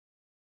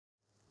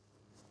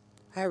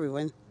Hi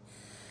everyone.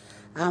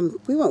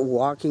 We went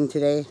walking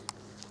today.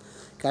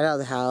 Got out of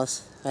the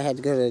house. I had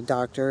to go to a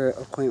doctor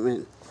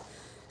appointment.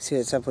 See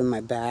what's up with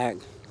my back.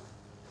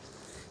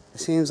 It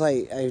seems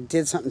like I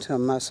did something to a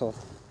muscle.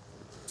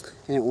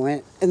 And it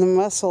went, and the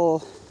muscle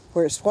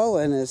where it's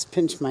swollen has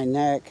pinched my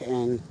neck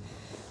and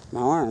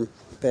my arm.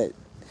 But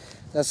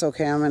that's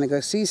okay. I'm going to go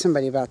see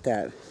somebody about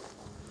that.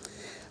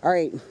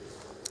 Alright.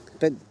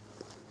 But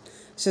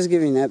let's just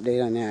give you an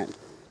update on that.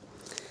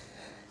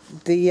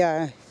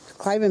 The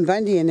Cliven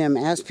Bundy and them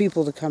asked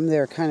people to come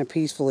there kind of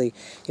peacefully.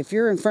 If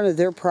you're in front of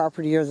their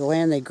property or the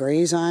land they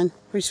graze on,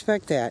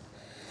 respect that.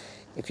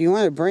 If you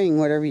want to bring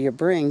whatever you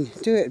bring,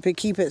 do it, but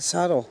keep it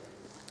subtle.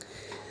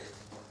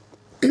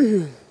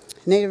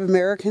 Native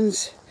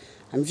Americans,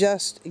 I'm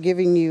just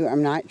giving you,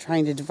 I'm not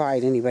trying to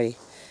divide anybody.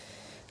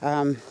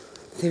 There've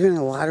been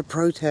a lot of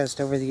protest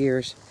over the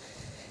years.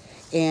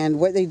 And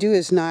what they do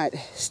is not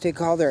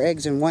stick all their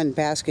eggs in one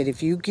basket.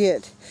 If you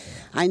get,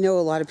 I know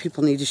a lot of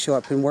people need to show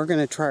up, and we're going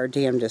to try our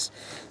damnedest.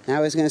 Now,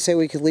 I was going to say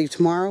we could leave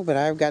tomorrow, but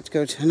I've got to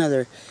go to I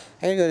got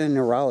to go to a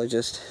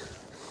neurologist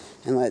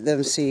and let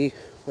them see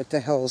what the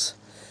hell's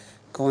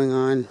going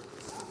on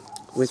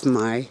with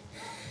my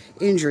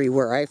injury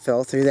where I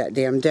fell through that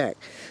damn deck.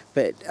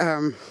 But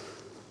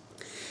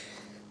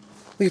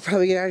we could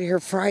probably get out of here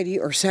Friday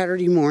or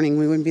Saturday morning.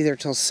 We wouldn't be there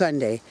till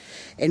Sunday.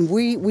 And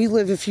we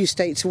live a few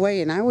states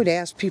away, and I would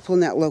ask people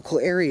in that local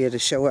area to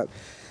show up.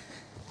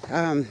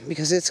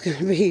 Because it's going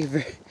to be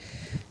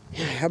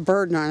a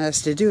burden on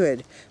us to do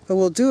it. But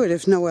we'll do it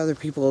if no other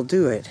people will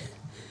do it.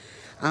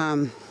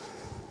 Now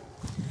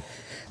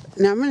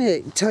I'm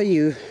going to tell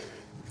you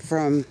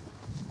from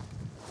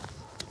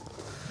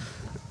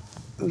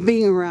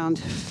being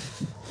around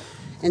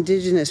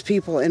indigenous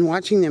people and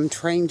watching them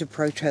train to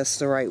protest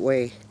the right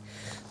way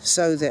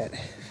so that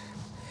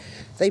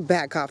they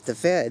back off the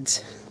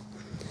feds.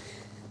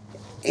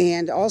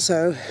 And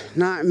also,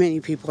 not many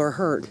people are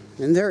hurt.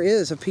 And there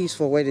is a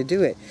peaceful way to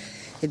do it.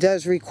 It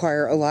does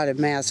require a lot of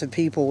massive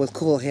people with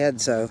cool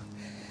heads, though.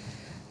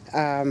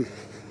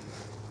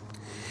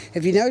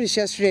 If you noticed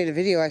yesterday in the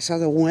video, I saw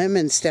the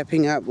women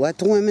stepping up. Let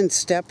the women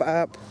step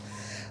up.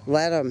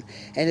 Let them.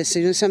 And as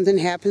soon as something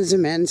happens, the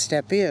men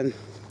step in.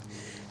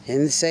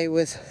 And say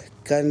with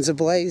guns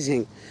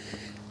a-blazing.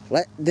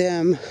 Let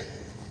them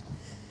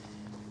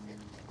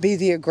be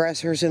the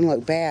aggressors and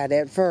look bad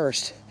at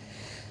first.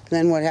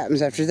 Then what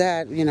happens after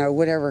that, you know,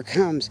 whatever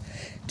comes.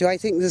 Do I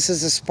think this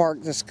is a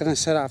spark that's going to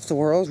set off the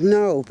world?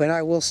 No, but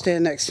I will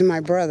stand next to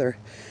my brother.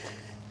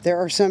 There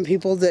are some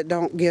people that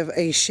don't give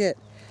a shit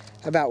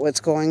about what's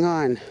going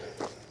on.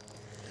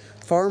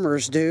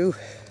 Farmers do.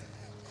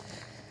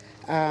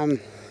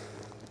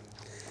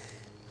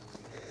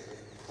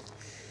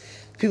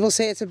 People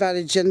say it's about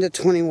Agenda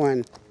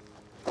 21.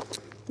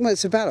 Well,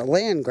 it's about a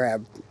land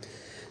grab.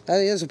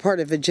 That is a part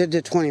of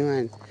Agenda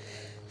 21.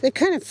 They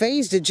kind of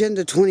phased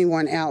Agenda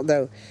 21 out,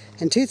 though.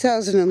 In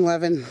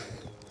 2011,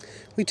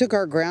 we took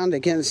our ground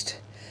against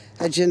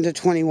Agenda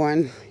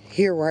 21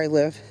 here where I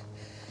live.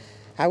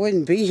 I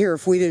wouldn't be here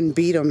if we didn't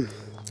beat them.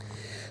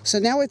 So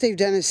now what they've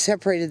done is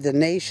separated the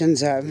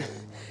nations up.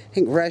 I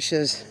think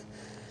Russia's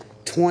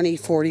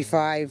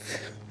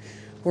 2045.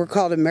 We're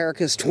called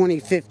America's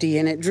 2050,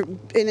 and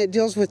it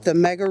deals with the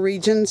mega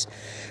regions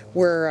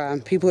where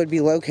people would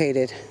be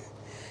located.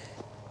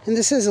 And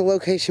this is a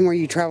location where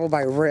you travel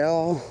by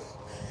rail.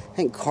 I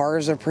think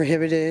cars are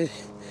prohibited.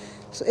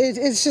 So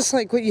it's just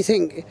like what you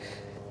think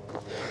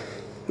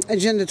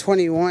Agenda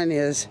 21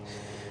 is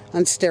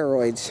on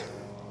steroids.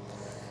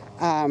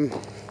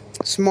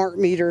 Smart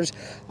meters,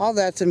 all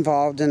that's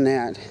involved in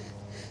that.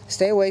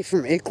 Stay away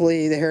from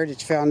ICLEI, the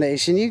Heritage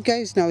Foundation. You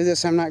guys know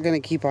this. I'm not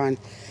going to keep on.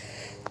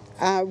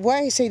 Why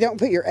I say don't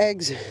put your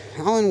eggs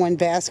all in one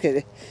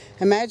basket.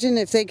 Imagine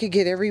if they could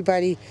get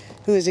everybody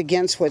who is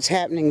against what's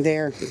happening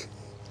there.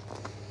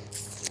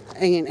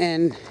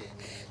 And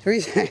the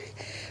reason,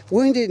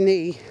 Wounded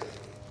Knee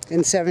in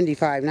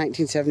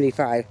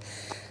 1975.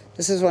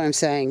 This is what I'm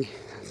saying.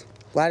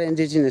 A lot of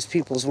indigenous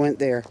peoples went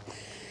there.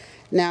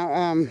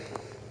 Now,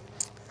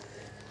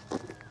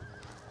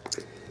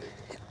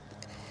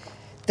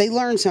 they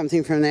learned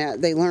something from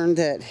that. They learned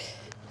that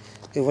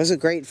it was a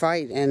great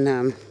fight, and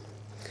I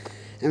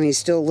mean,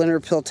 still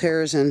Leonard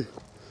Peltier's in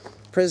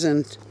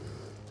prison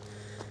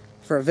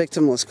for a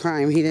victimless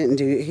crime. He didn't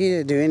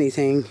do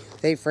anything.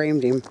 They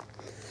framed him.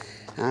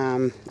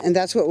 And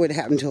that's what would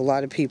happen to a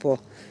lot of people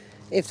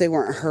if they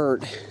weren't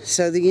hurt.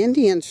 So the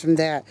Indians from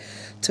that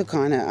took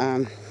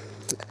on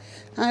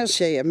I'll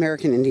say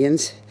American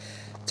Indians,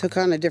 took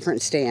on a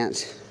different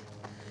stance.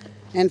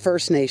 And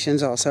First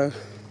Nations also.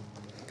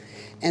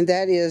 And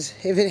that is,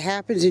 if it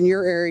happens in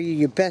your area,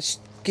 you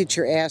best get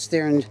your ass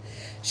there and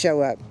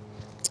show up.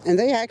 And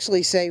they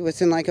actually say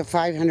within like a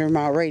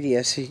 500-mile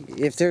radius,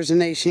 if there's a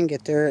nation,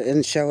 get there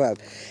and show up.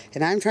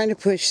 And I'm trying to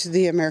push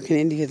the American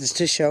Indians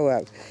to show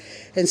up.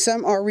 And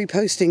some are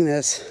reposting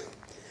this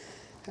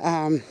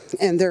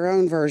and their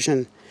own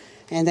version,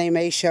 and they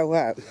may show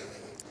up.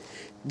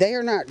 They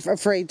are not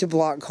afraid to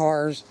block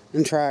cars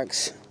and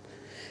trucks,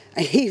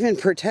 and even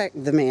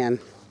protect the man.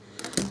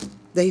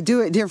 They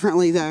do it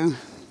differently, though.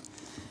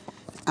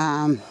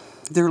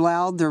 They're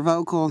loud, they're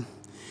vocal,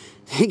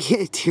 they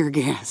get tear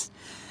gas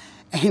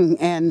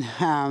and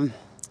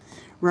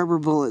rubber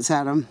bullets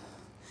at them,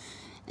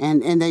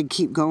 and they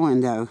keep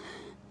going, though.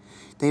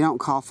 They don't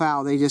call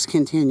foul, they just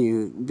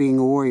continue being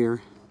a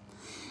warrior.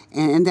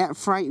 And that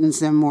frightens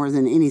them more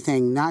than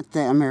anything, not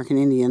the American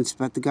Indians,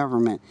 but the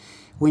government.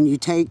 When you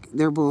take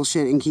their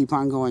bullshit and keep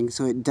on going,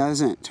 so it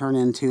doesn't turn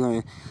into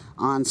a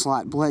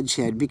onslaught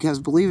bloodshed. Because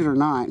believe it or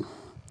not,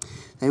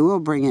 they will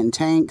bring in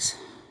tanks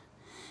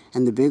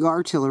and the big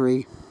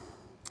artillery,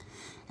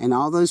 and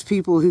all those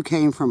people who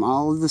came from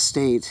all of the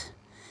states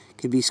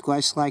could be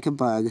squashed like a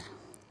bug,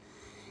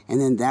 and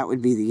then that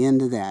would be the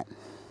end of that.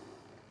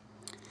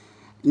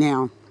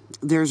 Now,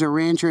 there's a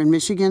rancher in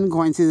Michigan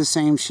going through the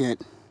same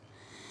shit.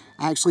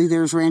 Actually,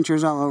 there's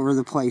ranchers all over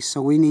the place,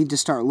 so we need to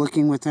start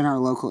looking within our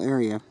local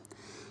area.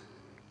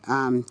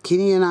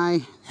 Kenny and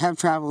I have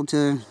traveled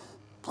to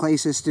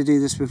places to do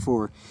this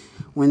before.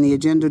 When the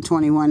Agenda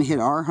 21 hit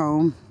our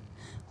home,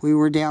 we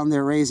were down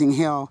there raising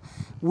hell.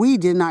 We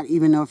did not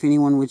even know if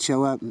anyone would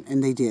show up,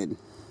 and they did.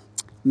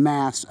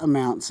 Mass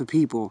amounts of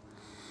people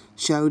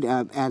showed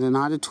up at an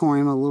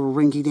auditorium, a little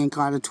rinky-dink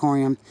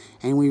auditorium,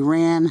 and we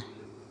ran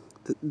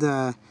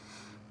the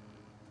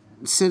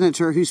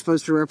senator who's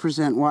supposed to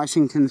represent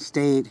Washington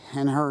State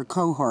and her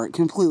cohort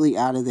completely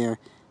out of there.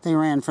 They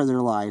ran for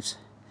their lives.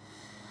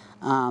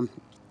 Believe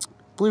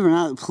it or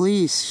not, the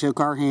police shook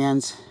our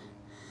hands.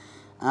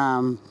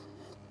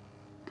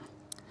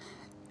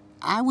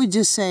 I would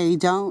just say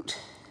don't,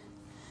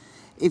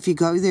 if you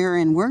go there,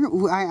 and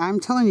I'm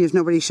telling you, if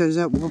nobody shows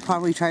up, we'll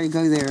probably try to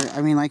go there.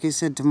 I mean, like I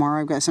said,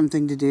 tomorrow I've got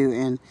something to do,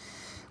 and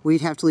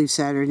we'd have to leave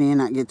Saturday and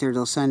not get there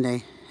till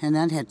Sunday, and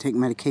I'd have to take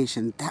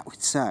medication. That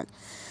would suck.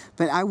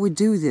 But I would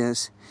do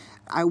this.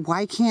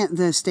 Why can't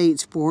the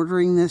states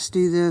bordering this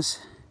do this?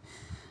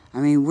 I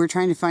mean, we're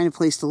trying to find a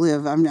place to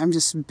live. I'm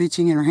just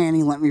bitching and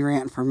ranting. Let me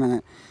rant for a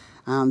minute.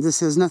 This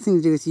has nothing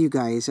to do with you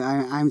guys.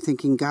 I'm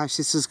thinking, gosh,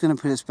 this is going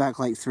to put us back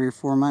like 3 or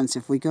 4 months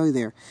if we go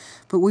there.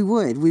 But we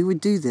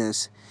would do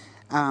this.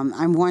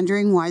 I'm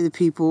wondering why the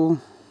people,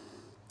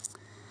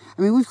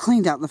 I mean, we've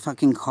cleaned out the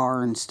fucking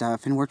car and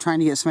stuff, and we're trying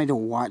to get somebody to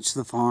watch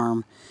the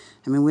farm.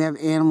 I mean, we have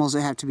animals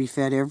that have to be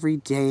fed every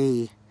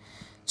day.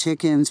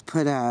 Chickens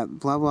put up,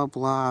 blah, blah,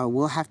 blah.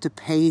 We'll have to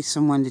pay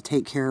someone to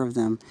take care of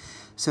them.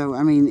 So,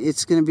 I mean,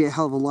 it's going to be a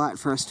hell of a lot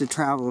for us to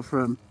travel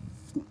from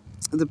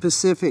the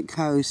Pacific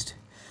coast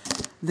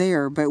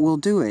there, but we'll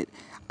do it.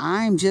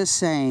 I'm just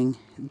saying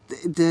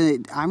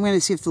that I'm going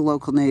to see if the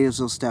local natives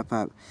will step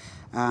up.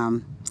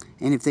 And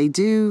if they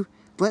do,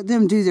 let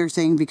them do their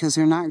thing, because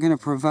they're not going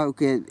to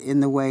provoke it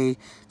in the way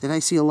that I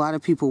see a lot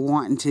of people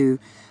wanting to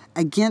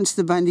against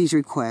the Bundy's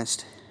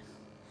request.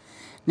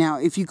 Now,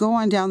 if you go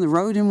on down the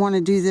road and want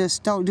to do this,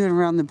 don't do it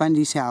around the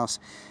Bundy's house.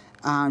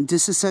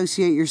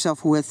 Disassociate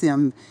yourself with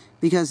them,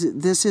 because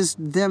this is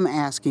them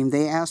asking.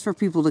 They asked for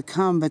people to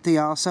come, but they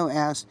also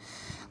asked,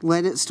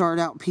 let it start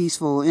out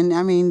peaceful. And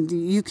I mean,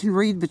 you can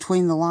read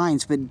between the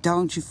lines, but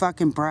don't you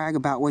fucking brag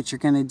about what you're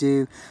going to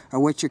do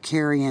or what you're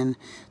carrying.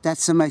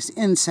 That's the most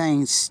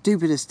insane,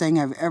 stupidest thing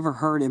I've ever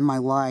heard in my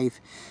life.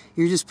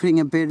 You're just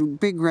putting a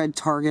big red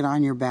target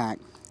on your back.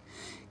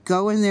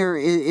 Go in there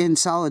in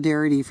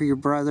solidarity for your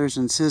brothers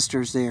and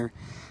sisters there.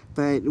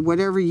 But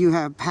whatever you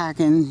have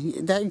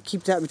packing,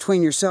 keep that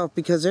between yourself,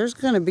 because there's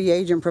going to be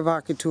agent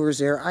provocateurs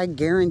there. I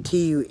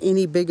guarantee you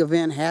any big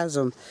event has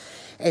them.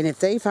 And if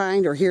they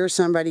find or hear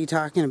somebody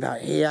talking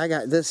about, hey, I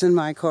got this in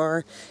my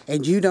car,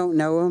 and you don't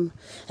know them,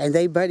 and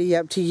they buddy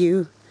up to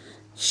you,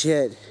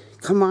 shit.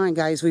 Come on,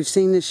 guys. We've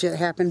seen this shit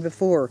happen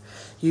before.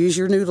 Use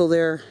your noodle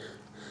there.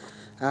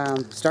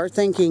 Start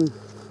thinking.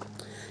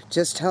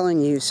 Just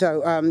telling you.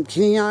 So,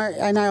 Kenny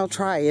and I'll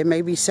try. It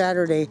may be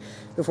Saturday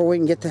before we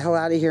can get the hell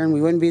out of here, and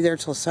we wouldn't be there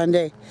till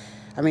Sunday.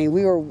 I mean,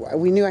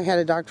 we knew I had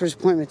a doctor's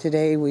appointment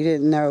today. We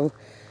didn't know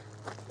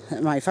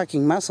that my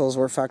fucking muscles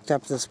were fucked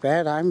up this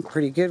bad. I'm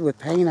pretty good with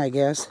pain, I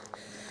guess.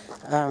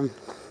 Well,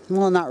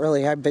 not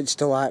really. I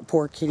bitched a lot.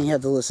 Poor Kenny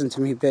had to listen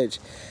to me bitch.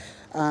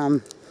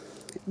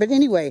 But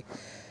anyway,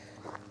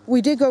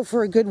 we did go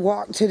for a good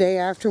walk today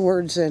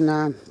afterwards,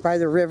 and by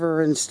the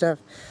river and stuff.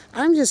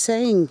 I'm just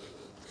saying,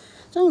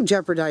 don't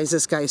jeopardize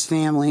this guy's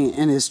family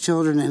and his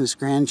children and his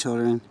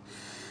grandchildren.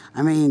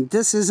 I mean,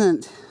 this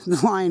isn't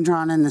the line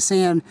drawn in the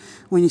sand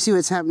when you see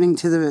what's happening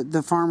to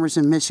the farmers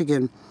in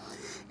Michigan.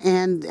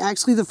 And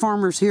actually the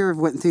farmers here have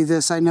went through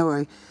this. I know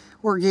a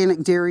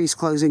organic dairy's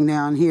closing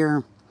down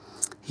here.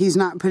 He's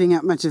not putting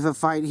up much of a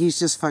fight. He's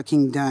just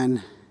fucking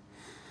done.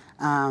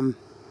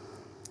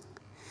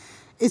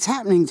 It's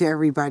happening to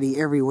everybody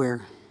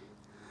everywhere.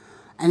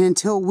 And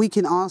until we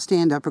can all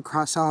stand up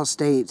across all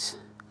states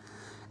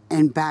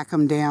and back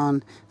them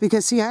down.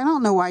 Because, see, I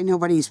don't know why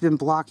nobody's been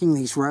blocking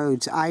these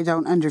roads. I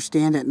don't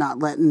understand it, not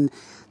letting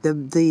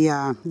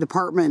the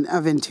Department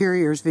of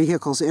Interior's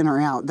vehicles in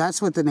or out.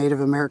 That's what the Native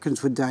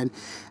Americans would have done.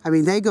 I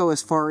mean, they go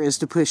as far as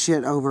to push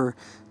shit over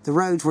the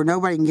roads where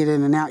nobody can get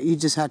in and out. You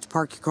just have to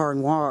park your car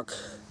and walk.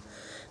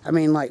 I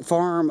mean, like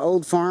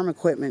old farm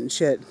equipment and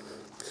shit.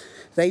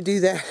 They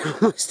do that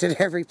almost at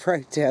every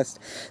protest.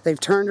 They've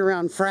turned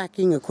around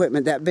fracking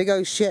equipment, that big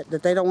old shit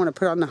that they don't want to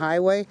put on the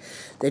highway.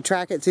 They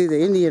track it through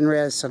the Indian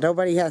res so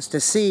nobody has to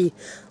see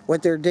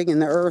what they're digging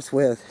the earth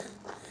with.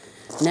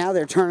 Now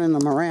they're turning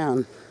them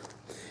around,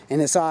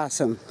 and it's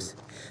awesome.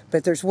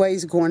 But there's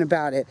ways of going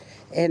about it.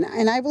 And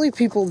I believe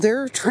people,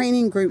 there are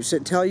training groups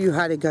that tell you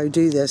how to go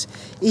do this,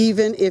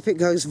 even if it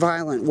goes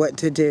violent, what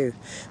to do.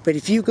 But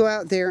if you go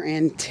out there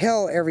and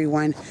tell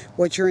everyone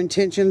what your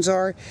intentions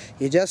are,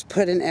 you just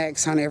put an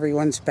X on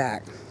everyone's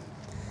back.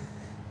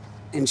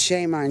 And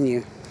shame on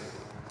you.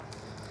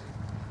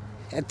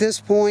 At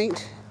this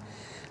point,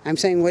 I'm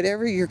saying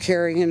whatever you're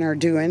carrying or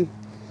doing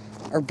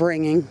or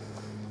bringing,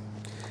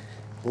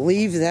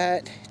 leave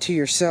that to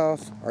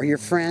yourself or your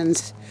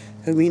friends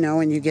whom you know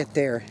when you get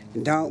there.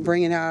 Don't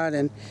bring it out.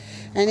 And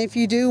if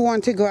you do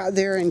want to go out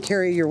there and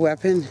carry your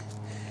weapon,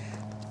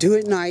 do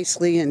it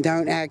nicely and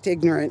don't act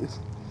ignorant,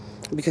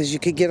 because you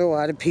could get a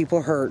lot of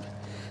people hurt.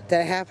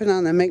 That happened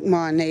on the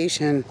Mi'kmaq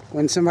Nation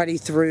when somebody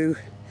threw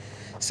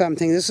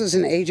something. This was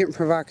an agent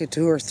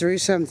provocateur, threw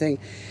something,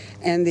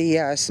 and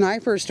the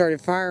snipers started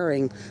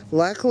firing.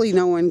 Luckily,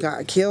 no one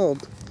got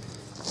killed.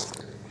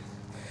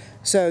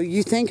 So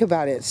you think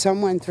about it,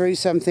 someone threw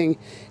something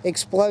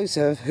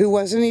explosive who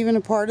wasn't even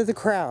a part of the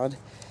crowd.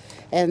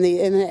 And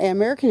the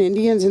American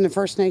Indians and the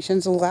First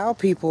Nations allow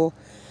people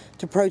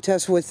to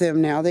protest with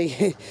them now.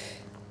 They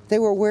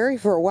were wary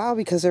for a while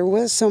because there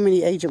was so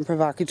many agent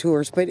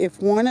provocateurs. But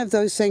if one of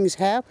those things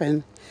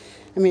happened,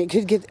 I mean, it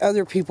could get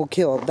other people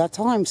killed. That's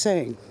all I'm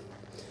saying.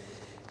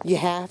 You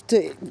have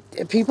to,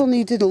 people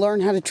need to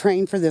learn how to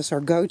train for this, or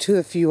go to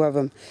a few of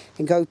them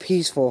and go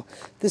peaceful.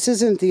 This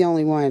isn't the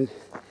only one.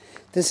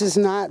 This is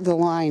not the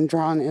line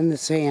drawn in the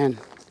sand.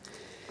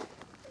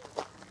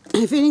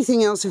 If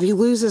anything else, if he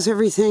loses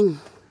everything,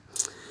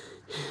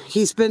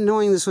 he's been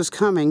knowing this was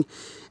coming.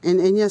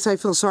 And yes, I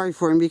feel sorry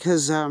for him,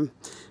 because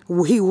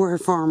we were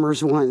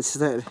farmers once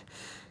that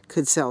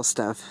could sell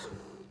stuff.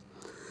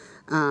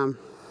 And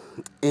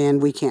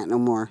we can't no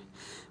more.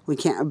 We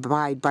can't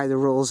abide by the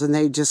rules, and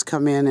they just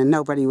come in and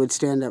nobody would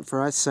stand up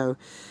for us, so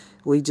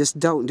we just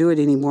don't do it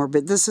anymore.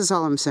 But this is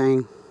all I'm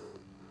saying.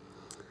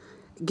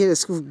 Get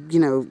us, you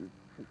know,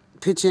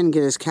 pitch in,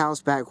 get his cows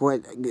back,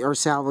 what are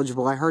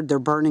salvageable. I heard they're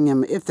burning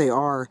them. If they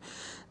are,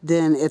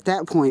 then at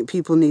that point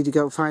people need to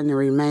go find the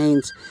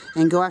remains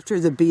and go after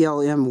the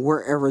BLM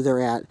wherever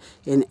they're at,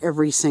 in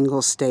every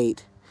single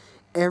state.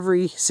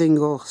 Every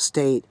single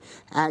state.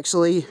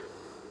 Actually,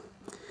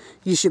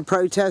 you should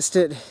protest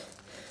it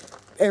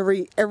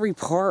every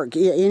park,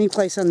 any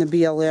place on the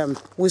BLM,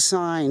 with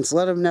signs.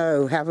 Let them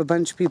know, have a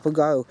bunch of people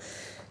go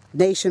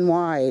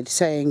nationwide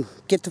saying,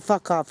 get the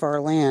fuck off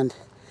our land.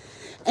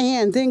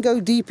 And then go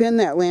deep in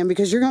that land,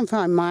 because you're going to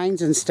find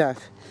mines and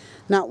stuff.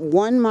 Not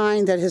one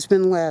mine that has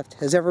been left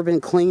has ever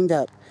been cleaned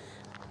up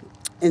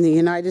in the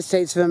United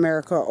States of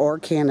America or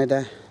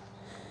Canada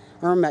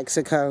or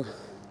Mexico.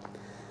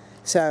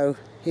 So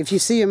if you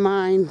see a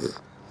mine,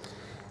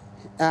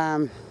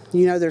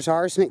 you know there's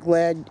arsenic,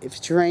 lead. If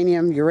it's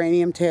uranium,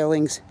 uranium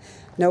tailings.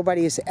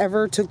 Nobody has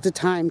ever took the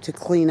time to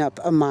clean up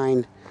a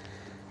mine.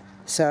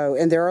 So,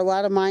 and there are a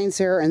lot of mines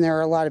there, and there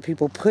are a lot of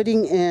people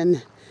putting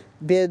in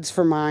bids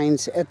for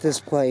mines at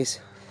this place.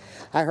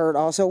 I heard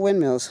also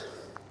windmills.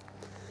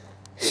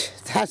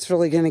 That's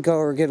really going to go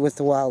over good with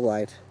the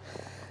wildlife.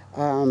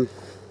 They're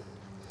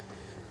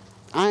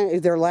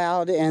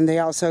loud, and they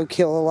also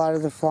kill a lot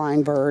of the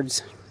flying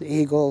birds, the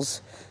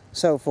eagles,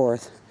 so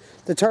forth.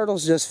 The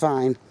turtles just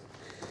fine.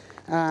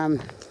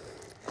 I'm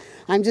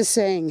just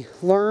saying,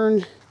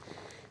 learn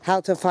how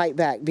to fight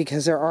back,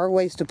 because there are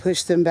ways to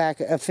push them back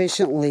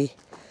efficiently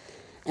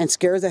and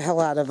scare the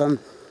hell out of them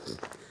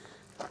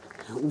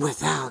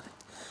without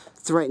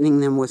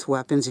threatening them with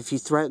weapons. If you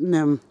threaten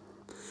them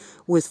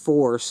with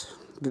force,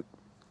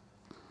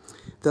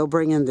 they'll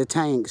bring in the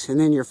tanks, and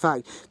then you're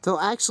fucked. They'll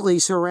actually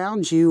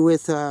surround you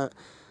with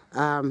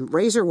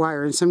razor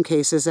wire in some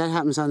cases. That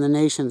happens on the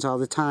nations all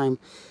the time.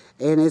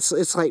 And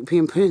it's like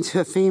being put into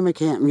a FEMA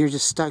camp, and you're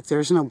just stuck.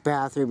 There's no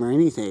bathroom or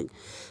anything.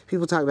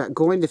 People talk about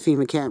going to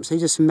FEMA camps. They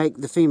just make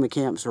the FEMA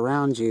camps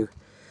around you.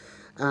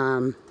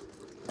 And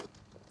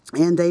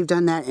they've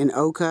done that in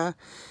Oka,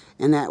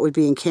 and that would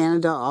be in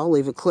Canada. I'll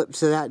leave a clip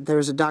to that.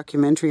 There's a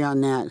documentary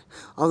on that.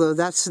 Although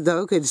the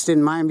Okas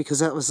didn't mind, because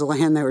that was the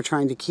land they were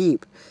trying to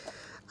keep.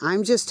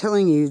 I'm just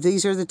telling you,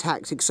 these are the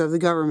tactics of the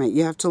government.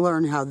 You have to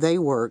learn how they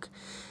work,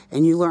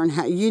 and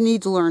you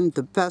need to learn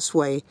the best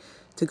way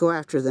to go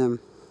after them.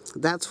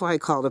 That's why I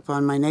called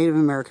upon my Native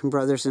American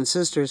brothers and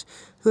sisters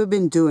who have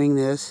been doing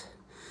this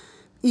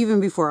even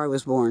before I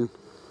was born.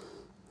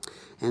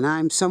 And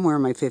I'm somewhere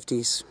in my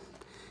 50s.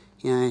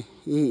 You know,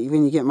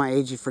 when you get my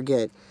age, you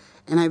forget.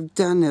 And I've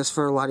done this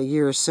for a lot of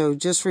years, so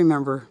just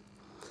remember,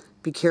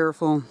 be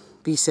careful,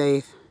 be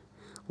safe,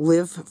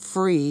 live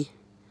free,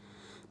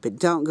 but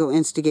don't go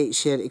instigate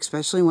shit,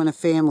 especially when a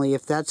family,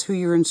 if that's who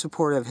you're in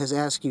support of, has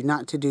asked you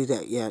not to do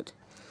that yet.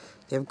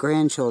 They have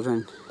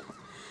grandchildren.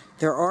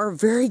 There are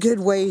very good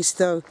ways,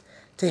 though,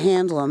 to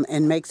handle them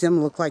and make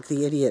them look like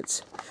the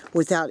idiots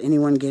without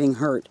anyone getting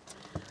hurt.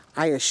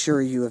 I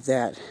assure you of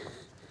that.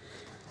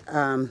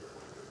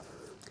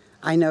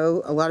 I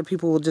know a lot of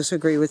people will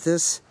disagree with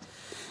this,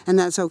 and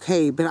that's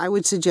okay, but I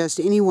would suggest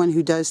anyone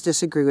who does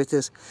disagree with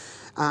this,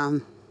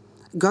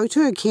 go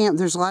to a camp.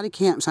 There's a lot of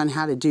camps on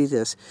how to do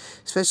this,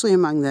 especially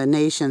among the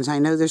nations. I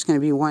know there's going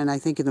to be one, I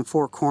think, in the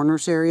Four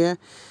Corners area.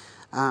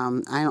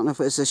 I don't know if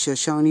it's the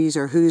Shoshones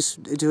or who's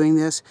doing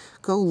this.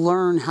 Go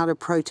learn how to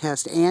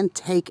protest and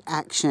take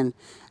action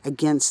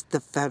against the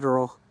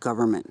federal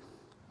government.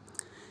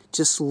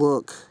 Just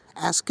look.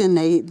 Ask a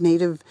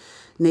native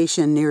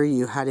nation near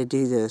you how to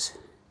do this.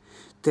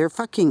 They're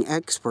fucking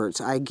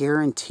experts, I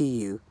guarantee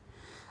you.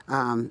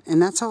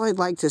 And that's all I'd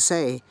like to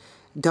say.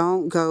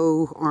 Don't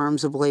go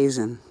arms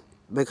a-blazing,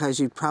 because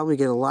you'd probably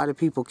get a lot of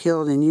people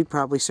killed and you'd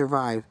probably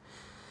survive.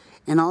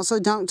 And also,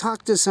 don't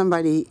talk to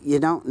somebody you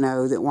don't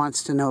know that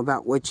wants to know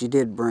about what you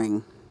did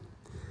bring.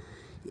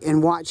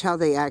 And watch how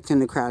they act in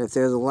the crowd. If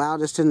they're the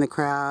loudest in the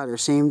crowd or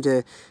seem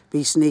to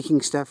be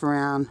sneaking stuff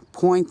around,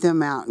 point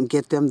them out and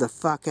get them the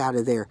fuck out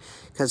of there.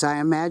 Because I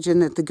imagine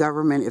that the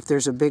government, if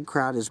there's a big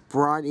crowd, is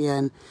brought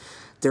in.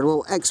 They're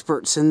little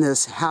experts in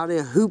this, how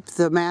to hoop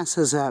the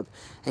masses up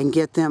and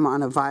get them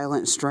on a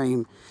violent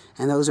stream.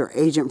 And those are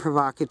agent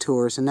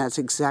provocateurs, and that's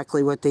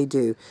exactly what they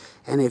do.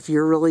 And if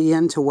you're really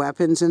into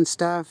weapons and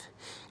stuff,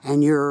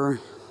 and you're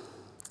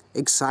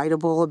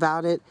excitable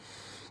about it,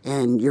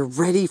 and you're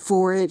ready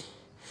for it,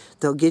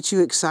 they'll get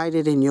you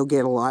excited and you'll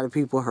get a lot of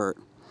people hurt.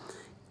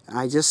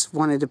 I just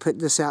wanted to put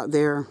this out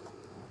there.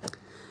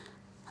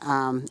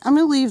 I'm going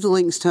to leave the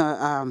links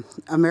to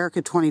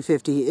America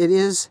 2050. It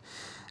is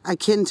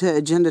akin to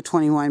Agenda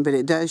 21, but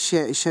it does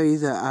show you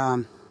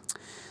the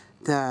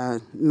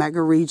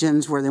mega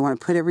regions where they want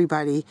to put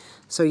everybody.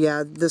 So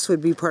yeah, this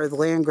would be part of the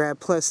land grab.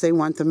 Plus they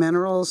want the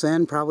minerals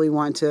and probably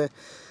want to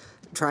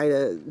try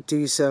to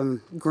do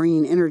some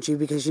green energy,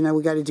 because you know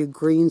we got to do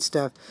green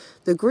stuff.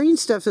 The green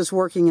stuff is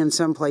working in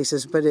some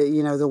places, but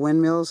you know, the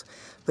windmills,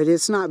 but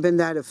it's not been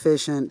that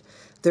efficient.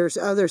 There's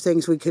other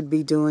things we could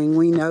be doing.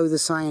 We know the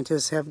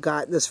scientists have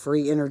got this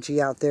free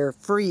energy out there.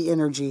 Free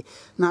energy,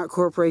 not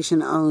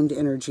corporation-owned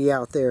energy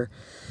out there.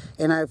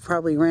 And I've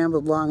probably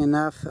rambled long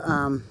enough.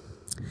 I'm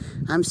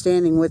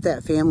standing with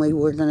that family.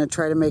 We're going to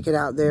try to make it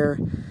out there.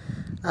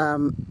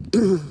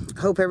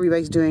 Hope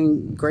everybody's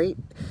doing great.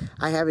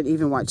 I haven't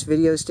even watched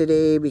videos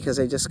today because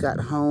I just got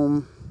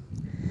home.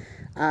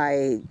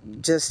 I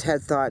just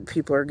had thought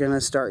people are going to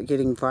start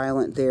getting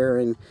violent there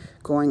and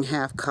going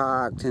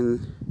half-cocked,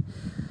 and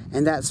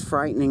that's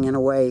frightening in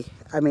a way.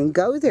 I mean,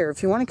 go there.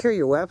 If you want to carry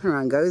your weapon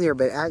around, go there,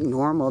 but act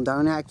normal.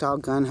 Don't act all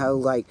gun-ho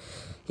like,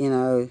 you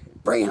know,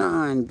 bring it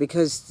on,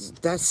 because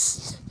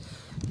it's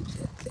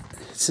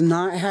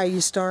not how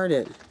you start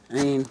it.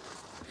 I mean,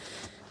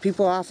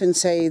 people often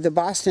say the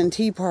Boston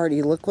Tea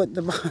Party. Look what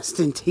the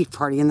Boston Tea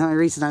Party. And the only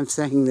reason I'm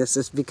saying this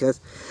is because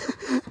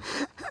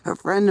a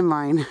friend of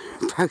mine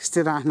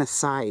posted on a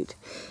site.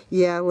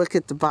 Yeah, look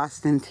at the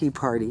Boston Tea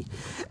Party.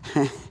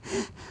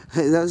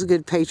 Those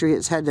good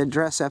patriots had to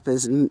dress up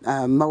as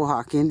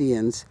Mohawk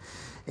Indians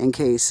in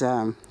case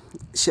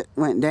shit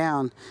went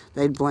down.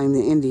 They'd blame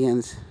the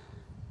Indians.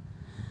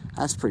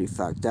 That's pretty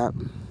fucked up,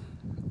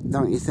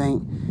 don't you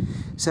think?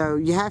 So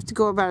you have to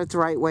go about it the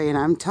right way, and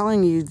I'm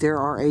telling you, there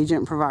are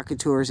agent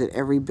provocateurs at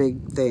every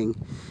big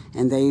thing,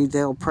 and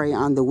they'll prey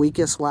on the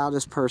weakest,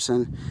 loudest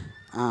person.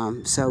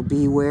 So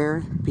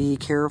beware, be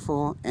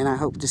careful, and I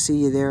hope to see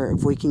you there.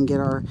 If we can get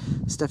our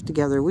stuff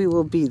together, we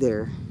will be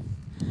there.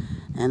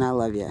 And I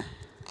love you.